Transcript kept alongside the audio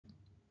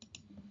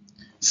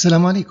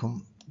Assalamu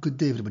alaikum. Good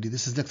day, everybody.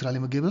 This is Dr. Ali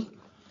Mogibel.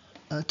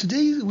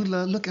 Today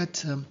we'll look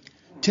at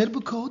turbo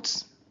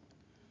codes,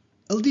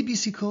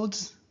 LDPC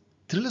codes,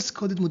 Trellis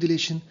coded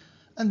modulation,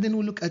 and then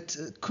we'll look at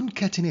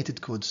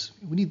concatenated codes.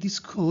 We need these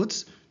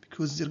codes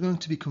because they're going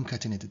to be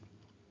concatenated.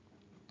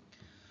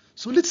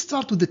 So let's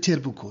start with the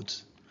turbo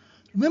codes.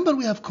 Remember,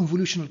 we have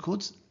convolutional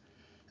codes.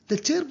 The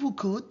turbo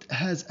code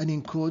has an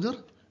encoder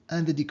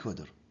and the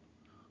decoder.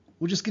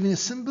 We're just giving a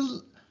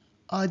simple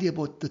idea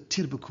about the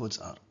turbo codes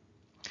are.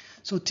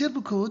 So turbo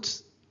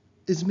codes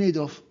is made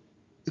of,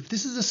 if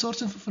this is a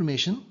source of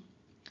information,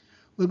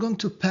 we're going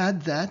to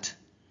pad that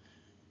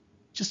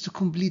just to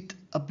complete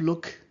a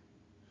block.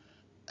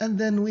 And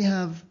then we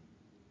have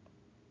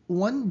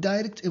one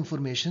direct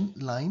information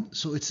line.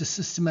 So it's a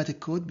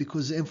systematic code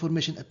because the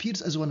information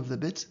appears as one of the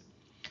bits.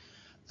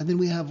 And then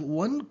we have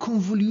one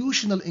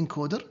convolutional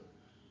encoder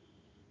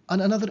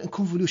and another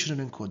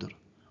convolutional encoder.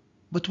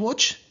 But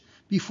watch,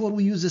 before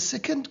we use the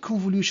second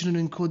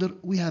convolutional encoder,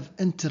 we have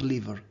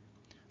interleaver.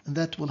 And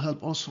that will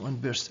help also on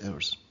burst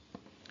errors.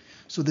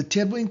 So the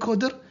turbo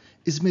encoder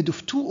is made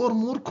of two or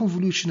more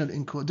convolutional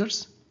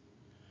encoders,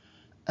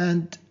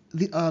 and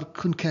they are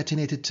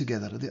concatenated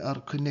together. They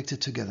are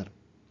connected together.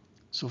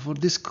 So for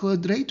this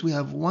code rate, we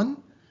have 1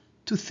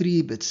 to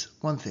 3 bits,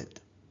 1/3.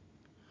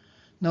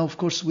 Now, of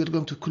course, we're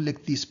going to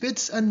collect these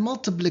bits and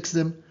multiplex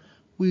them.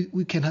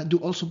 We can do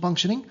also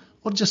functioning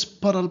or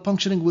just parallel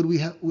functioning where we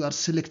are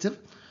selective,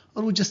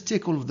 or we just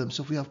take all of them.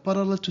 So if we have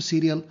parallel to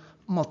serial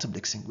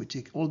multiplexing, we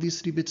take all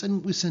these 3 bits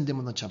and we send them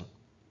on the channel.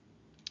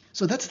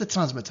 So that's the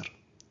transmitter.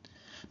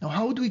 Now,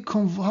 how do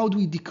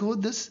we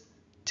decode this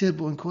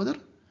turbo encoder?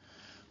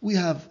 We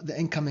have the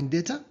incoming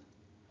data,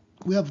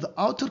 we have the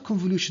outer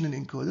convolutional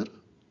encoder,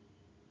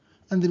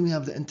 and then we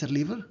have the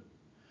interleaver.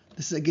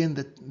 This is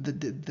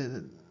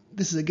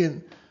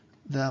again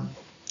the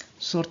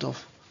sort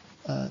of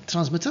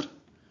transmitter,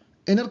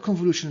 inner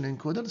convolutional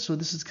encoder. So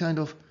this is kind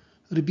of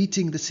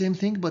repeating the same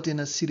thing but in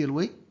a serial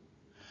way.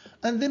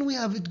 And then we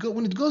have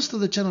when it goes to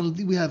the channel,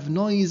 we have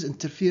noise,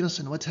 interference,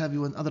 and what have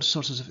you, and other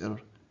sources of error.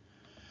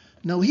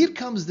 Now here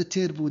comes the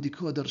turbo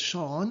decoder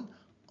shown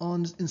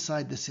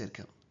inside the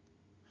circle.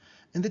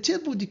 In the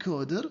turbo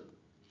decoder,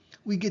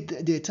 we get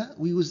the data.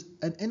 We use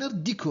an inner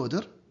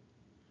decoder,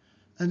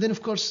 and then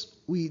of course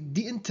we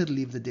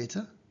de-interleave the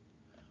data.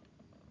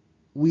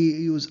 We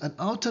use an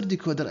outer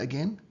decoder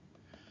again,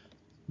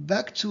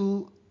 back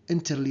to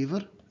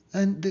interleaver,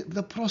 and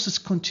the process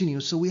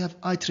continues. So we have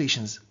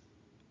iterations.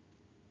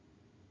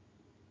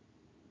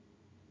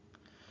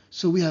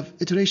 So we have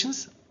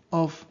iterations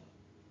of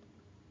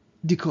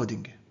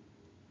decoding.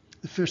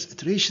 The first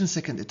iteration,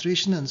 second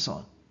iteration, and so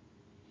on.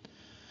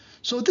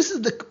 So this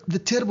is the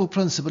turbo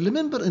principle.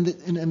 Remember,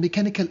 in a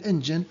mechanical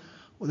engine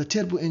or the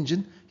turbo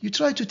engine, you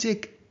try to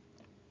take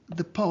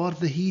the power,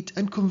 the heat,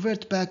 and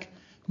convert back,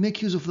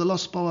 make use of the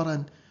lost power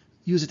and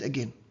use it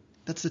again.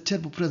 That's the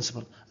turbo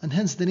principle, and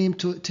hence the name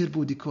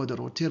turbo decoder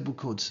or turbo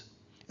codes.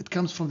 It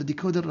comes from the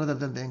decoder rather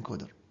than the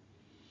encoder.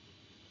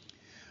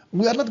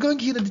 We are not going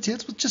here in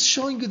details, but just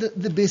showing you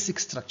the basic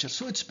structure.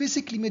 So it's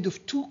basically made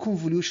of two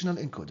convolutional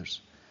encoders.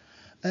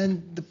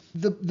 And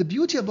the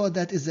beauty about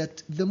that is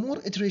that the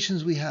more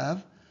iterations we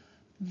have,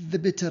 the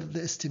better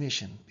the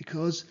estimation,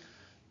 because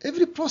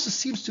every process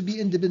seems to be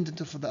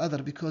independent of the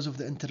other because of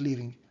the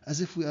interleaving,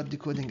 as if we are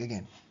decoding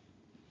again.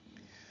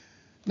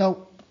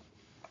 Now,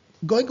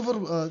 going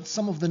over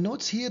some of the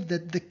notes here,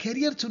 that the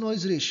carrier to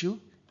noise ratio,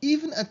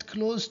 even at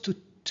close to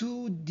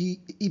 2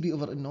 dB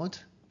over a node,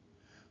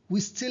 we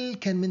still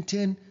can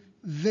maintain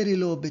very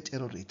low bit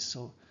error rates.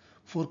 So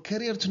for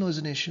carrier to noise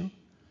ratio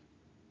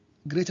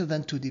greater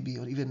than 2 dB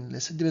or even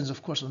less, it depends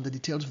of course on the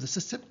details of the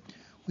system,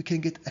 we can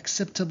get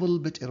acceptable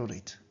bit error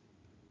rate.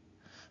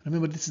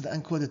 Remember, this is the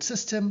encoded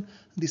system.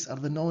 These are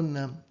the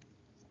known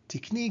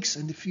techniques,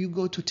 and if you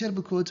go to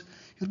turbo code,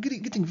 you're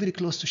getting very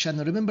close to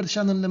channel. Remember, the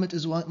channel limit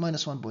is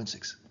minus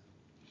 1.6.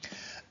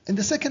 In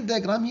the second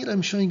diagram here,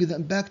 I'm showing you the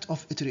impact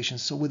of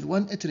iterations. So with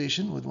one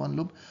iteration, with one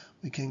loop,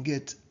 we can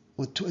get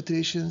with 2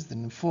 iterations,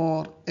 then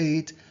 4,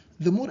 8.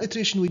 The more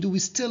iteration we do, we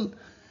still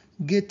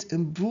get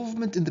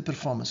improvement in the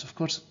performance. Of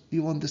course,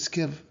 you want this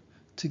curve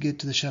to get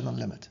to the channel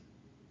limit.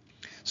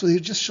 So here,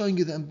 just showing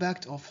you the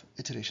impact of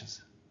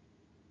iterations.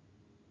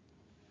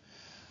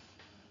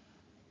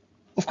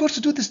 Of course,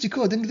 to do this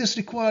decoding, this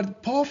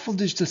required powerful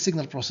digital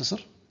signal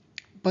processor.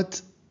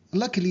 But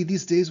luckily,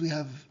 these days, we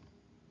have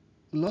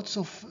lots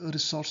of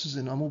resources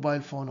in a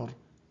mobile phone or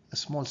a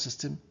small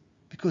system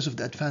because of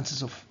the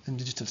advances in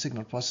digital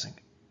signal processing.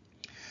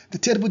 The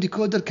turbo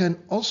decoder can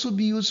also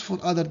be used for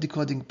other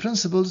decoding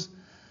principles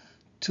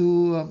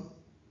to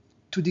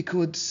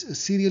decode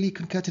serially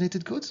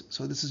concatenated codes.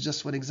 So this is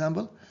just one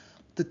example.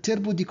 The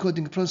turbo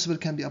decoding principle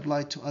can be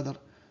applied to other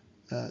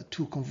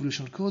 2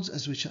 convolutional codes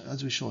as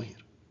we show here.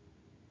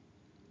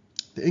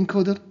 The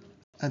encoder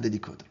and the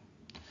decoder.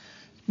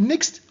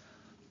 Next,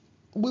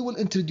 we will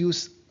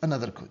introduce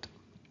another code.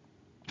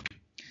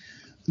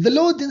 The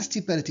low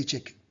density parity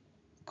check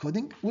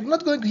coding. We're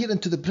not going here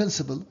into the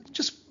principle,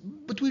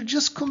 but we're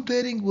just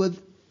comparing with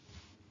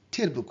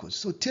turbo codes.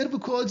 So turbo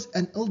codes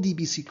and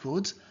LDPC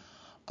codes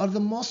are the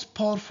most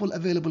powerful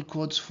available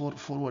codes for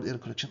forward error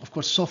correction. Of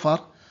course, so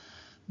far,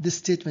 this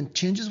statement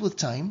changes with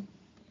time.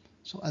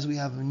 So as we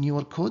have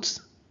newer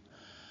codes.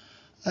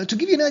 To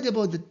give you an idea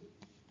about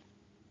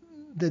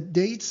the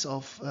dates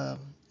of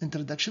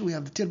introduction, we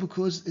have the turbo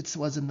codes. It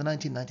was in the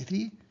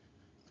 1993.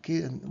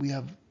 Okay, and we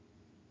have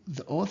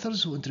the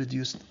authors who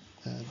introduced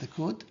the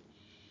code.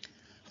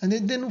 And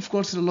then, of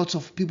course, there are lots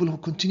of people who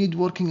continued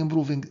working,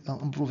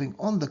 improving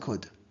on the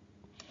code.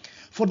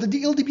 For the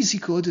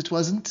LDPC code, it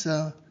wasn't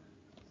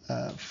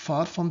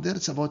far from there.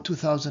 It's about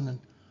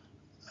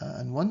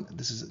 2001.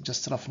 This is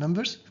just rough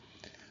numbers.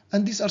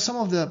 And these are some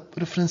of the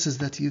references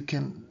that you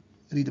can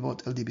read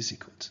about LDPC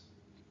codes.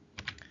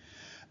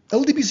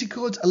 LDPC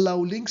codes allow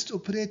links to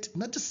operate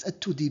not just at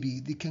 2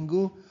 dB. They can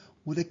go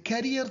with a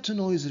carrier to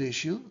noise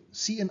ratio,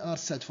 CNR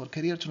set for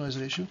carrier to noise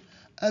ratio,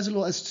 as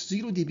low as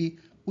 0 dB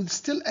with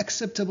still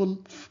acceptable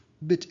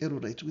bit error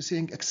rate. We're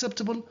saying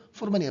acceptable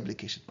for many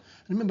applications.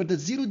 Remember that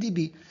 0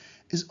 dB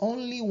is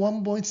only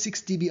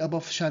 1.6 dB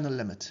above channel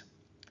limit,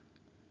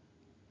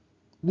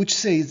 which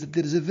says that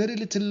there is a very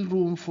little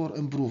room for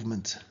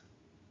improvement.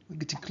 We're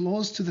getting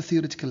close to the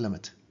theoretical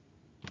limit.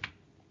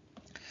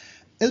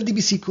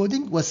 LDPC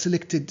coding was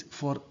selected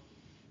for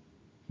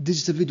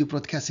digital video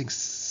broadcasting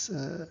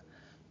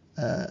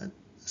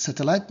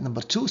satellite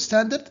number 2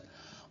 standard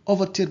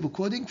over turbo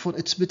coding for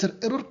its better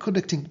error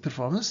correcting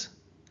performance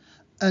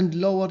and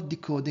lower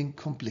decoding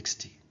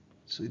complexity.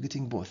 So you're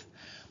getting both.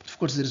 But of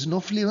course, there is no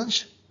free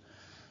lunch.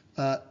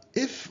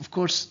 If, of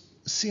course,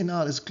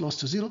 CNR is close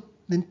to 0,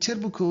 then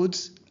turbo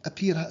codes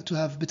appear to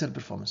have better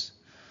performance.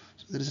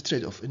 So there is a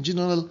trade-off. In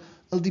general,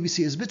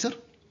 LDPC is better,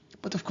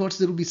 but of course,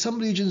 there will be some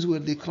regions where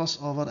they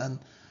cross over, and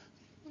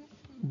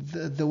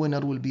the winner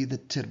will be the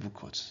turbo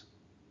codes.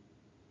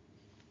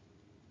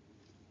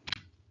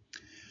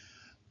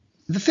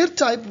 The third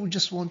type we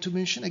just want to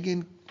mention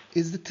again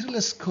is the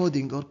Trellis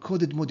coding or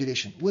coded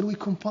modulation, where we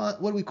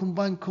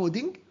combine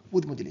coding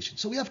with modulation.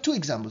 So we have two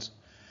examples.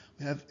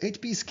 We have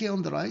 8PSK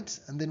on the right,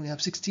 and then we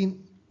have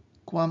 16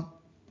 QAM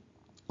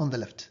on the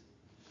left.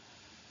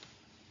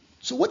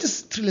 So what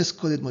is Trellis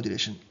coded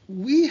modulation?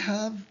 We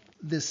have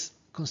this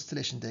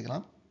constellation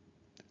diagram,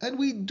 and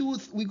we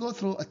go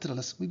through a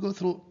trellis. We go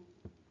through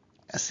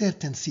a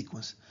certain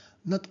sequence.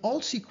 Not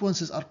all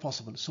sequences are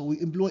possible, so we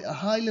employ a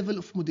high level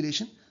of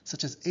modulation,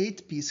 such as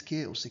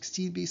 8PSK or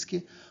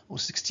 16PSK or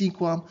 16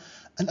 QAM,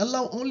 and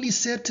allow only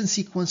certain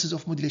sequences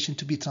of modulation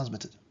to be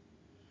transmitted.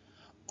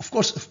 Of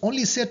course, if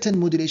only certain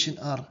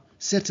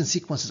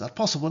sequences are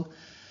possible,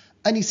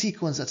 any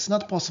sequence that's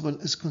not possible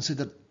is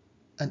considered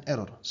an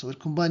error. So we're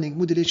combining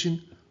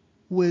modulation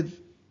with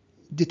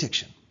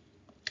detection.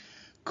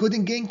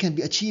 Coding gain can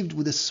be achieved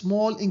with a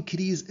small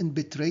increase in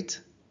bit rate.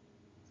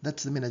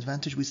 That's the main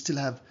advantage. We still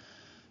have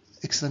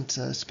excellent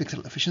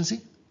spectral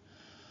efficiency.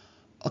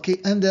 Okay,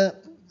 and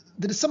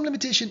there is some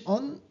limitation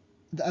on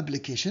the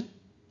application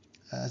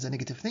as a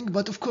negative thing,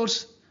 but of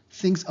course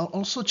things are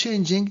also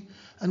changing,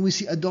 and we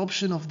see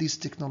adoption of these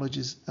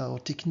technologies or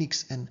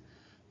techniques in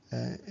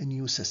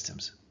new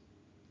systems.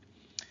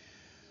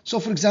 So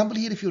for example,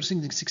 here if you're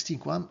sending 16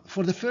 QAM,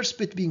 for the first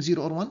bit being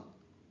 0 or 1,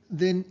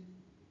 then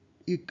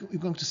you're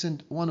going to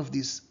send one of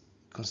these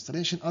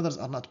constellation, others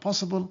are not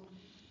possible.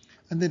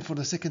 And then for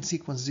the second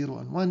sequence 0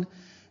 and 1,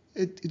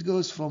 it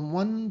goes from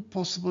one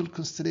possible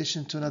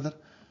constellation to another,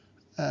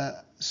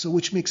 so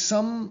which makes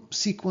some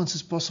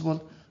sequences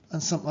possible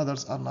and some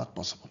others are not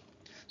possible.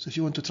 So if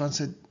you want to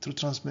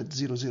transmit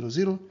 0, 0,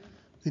 0,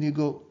 then you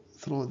go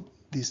through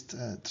these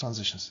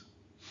transitions.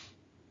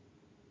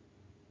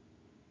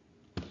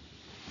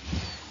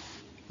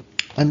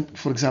 And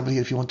for example,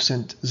 here if you want to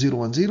send 0,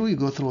 1, 0, you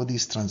go through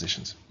these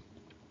transitions.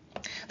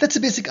 That's a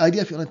basic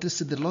idea. If you're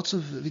interested, there are lots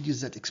of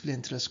videos that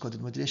explain Trellis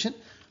coded modulation.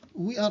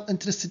 We are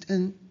interested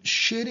in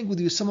sharing with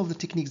you some of the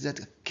techniques that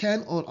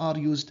can or are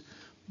used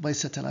by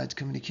satellite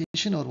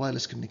communication or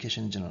wireless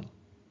communication in general.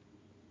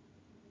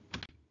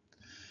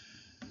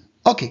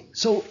 Okay,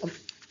 so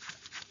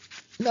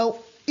now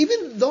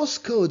even those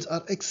codes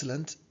are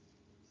excellent,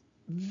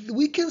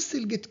 we can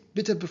still get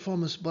better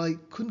performance by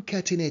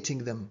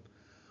concatenating them,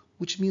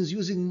 which means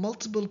using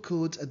multiple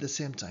codes at the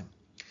same time.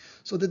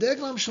 So the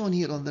diagram shown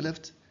here on the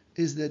left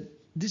is the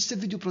digital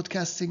video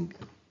broadcasting,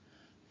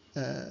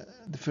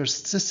 the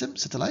first system,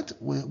 satellite,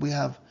 where we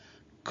have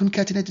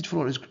concatenated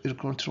forward error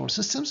control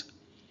systems,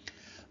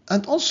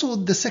 and also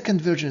the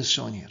second version is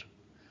shown here.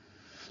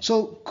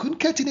 So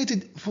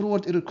concatenated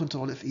forward error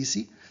control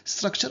FEC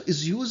structure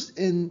is used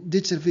in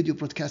digital video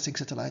broadcasting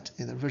satellite,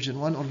 either version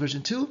 1 or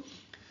version 2,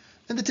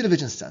 and the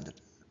television standard.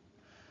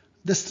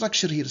 The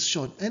structure here is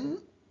shown in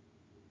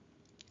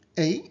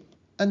A,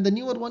 and the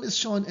newer one is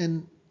shown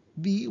in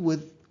B,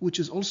 which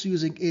is also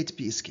using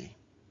 8PSK.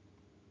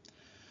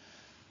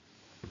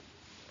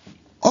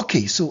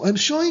 Okay, so I'm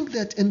showing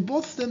that in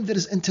both of them there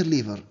is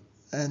interleaver,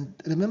 and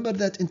remember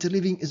that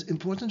interleaving is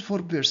important for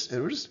burst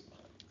errors,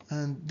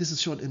 and this is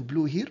shown in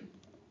blue here.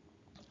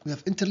 We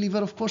have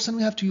interleaver, of course, and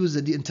we have to use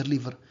the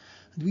interleaver.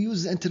 And we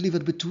use the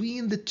interleaver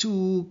between the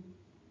two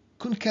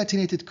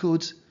concatenated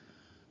codes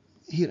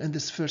here in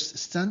this first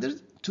standard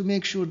to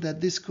make sure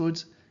that these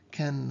codes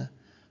can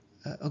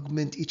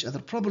augment each other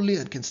properly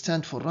and can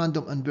stand for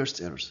random and burst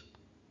errors.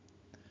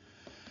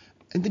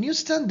 In the new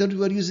standard,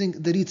 we are using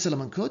the read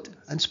Solomon code,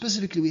 and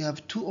specifically we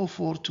have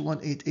 204 to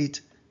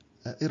 188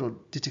 error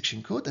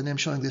detection code, and I'm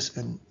showing this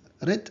in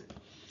red.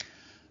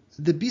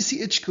 The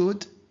BCH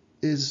code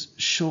is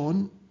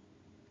shown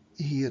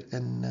here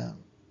in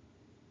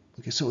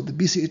okay, so the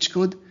BCH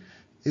code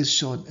is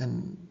shown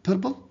in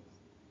purple.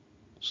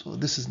 So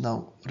this is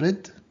now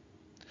red,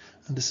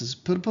 and this is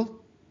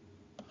purple.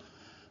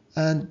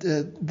 And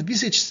the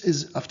BCH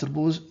is after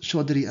both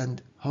Chaudhary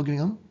and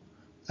Hoggingham,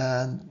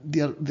 and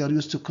they are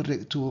used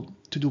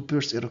to do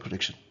burst error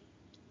correction.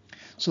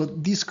 So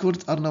these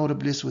codes are now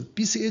replaced with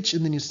BCH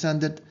in the new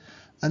standard,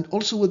 and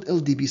also with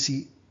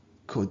LDPC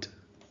code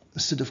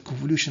instead of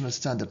convolutional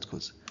standard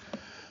codes.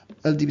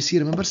 LDPC,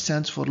 remember,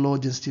 stands for low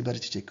density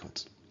parity check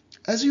codes.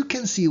 As you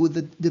can see, with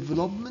the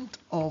development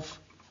of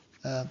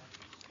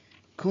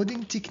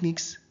coding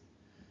techniques,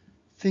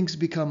 things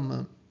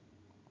become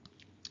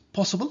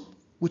possible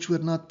which were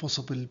not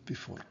possible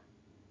before.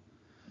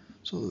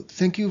 So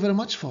thank you very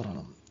much for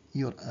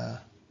your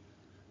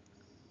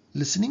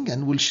listening,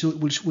 and we'll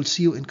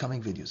see you in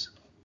coming videos.